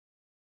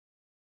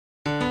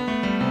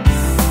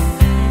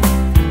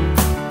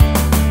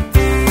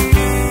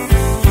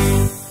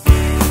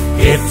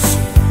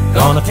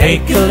gonna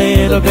take a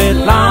little bit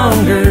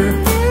longer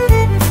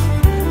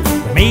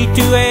for me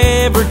to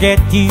ever get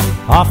you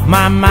off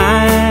my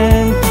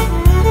mind.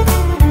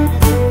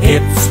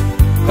 It's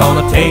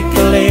gonna take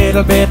a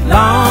little bit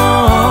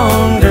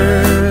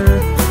longer,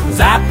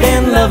 'cause I've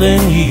been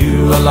loving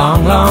you a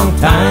long, long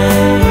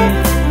time.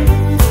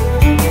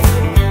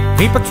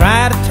 People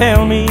try to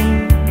tell me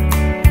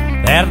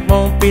that it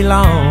won't be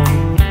long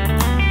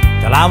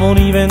till I won't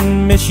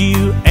even miss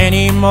you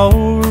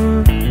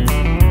anymore.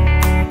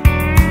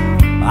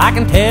 I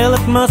can tell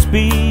it must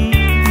be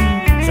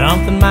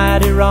something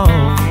mighty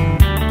wrong.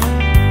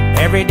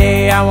 Every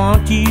day I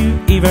want you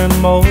even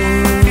more.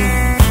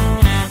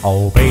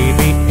 Oh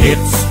baby,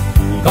 it's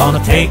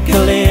gonna take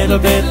a little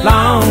bit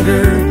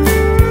longer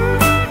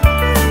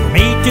for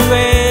me to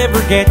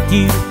ever get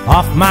you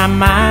off my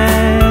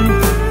mind.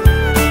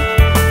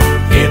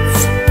 It's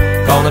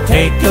gonna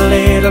take a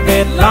little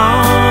bit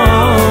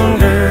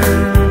longer,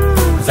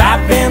 'cause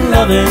I've been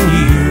loving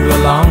you a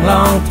long,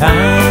 long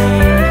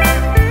time.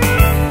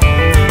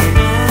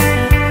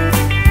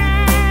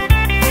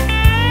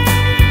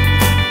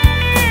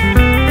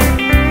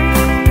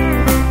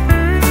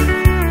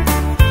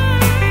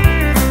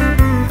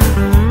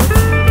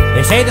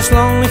 They say this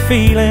lonely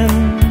feeling,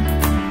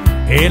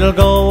 it'll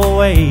go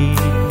away,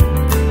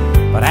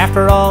 but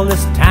after all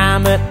this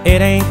time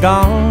it ain't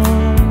gone.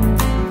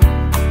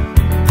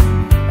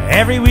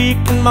 Every week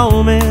and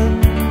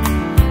moment,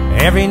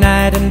 every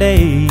night and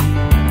day,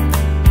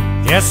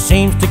 just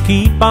seems to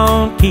keep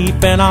on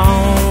keeping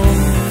on.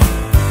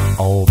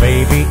 Oh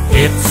baby,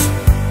 it's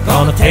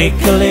gonna take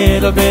a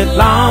little bit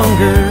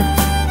longer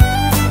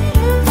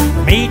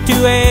for me to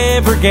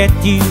ever get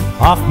you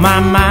off my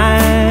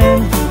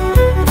mind.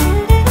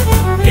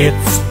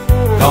 It's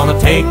gonna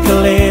take a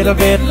little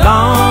bit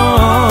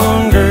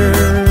longer,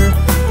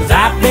 'cause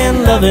I've been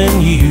loving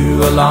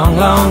you a long,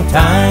 long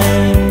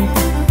time.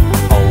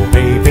 Oh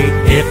baby,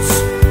 it's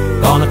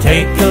gonna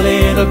take a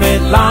little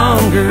bit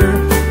longer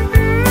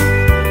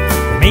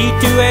for me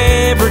to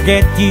ever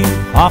get you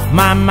off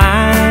my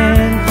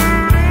mind.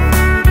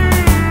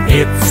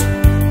 It's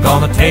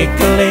gonna take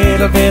a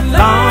little bit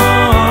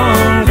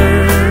longer,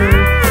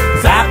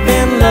 'cause I've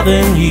been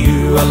loving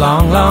you a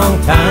long, long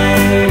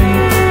time.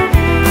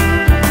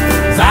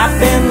 I've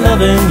been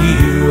loving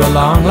you a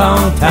long,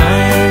 long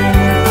time.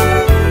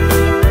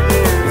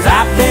 'Cause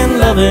I've been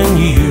loving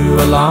you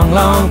a long,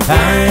 long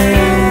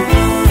time.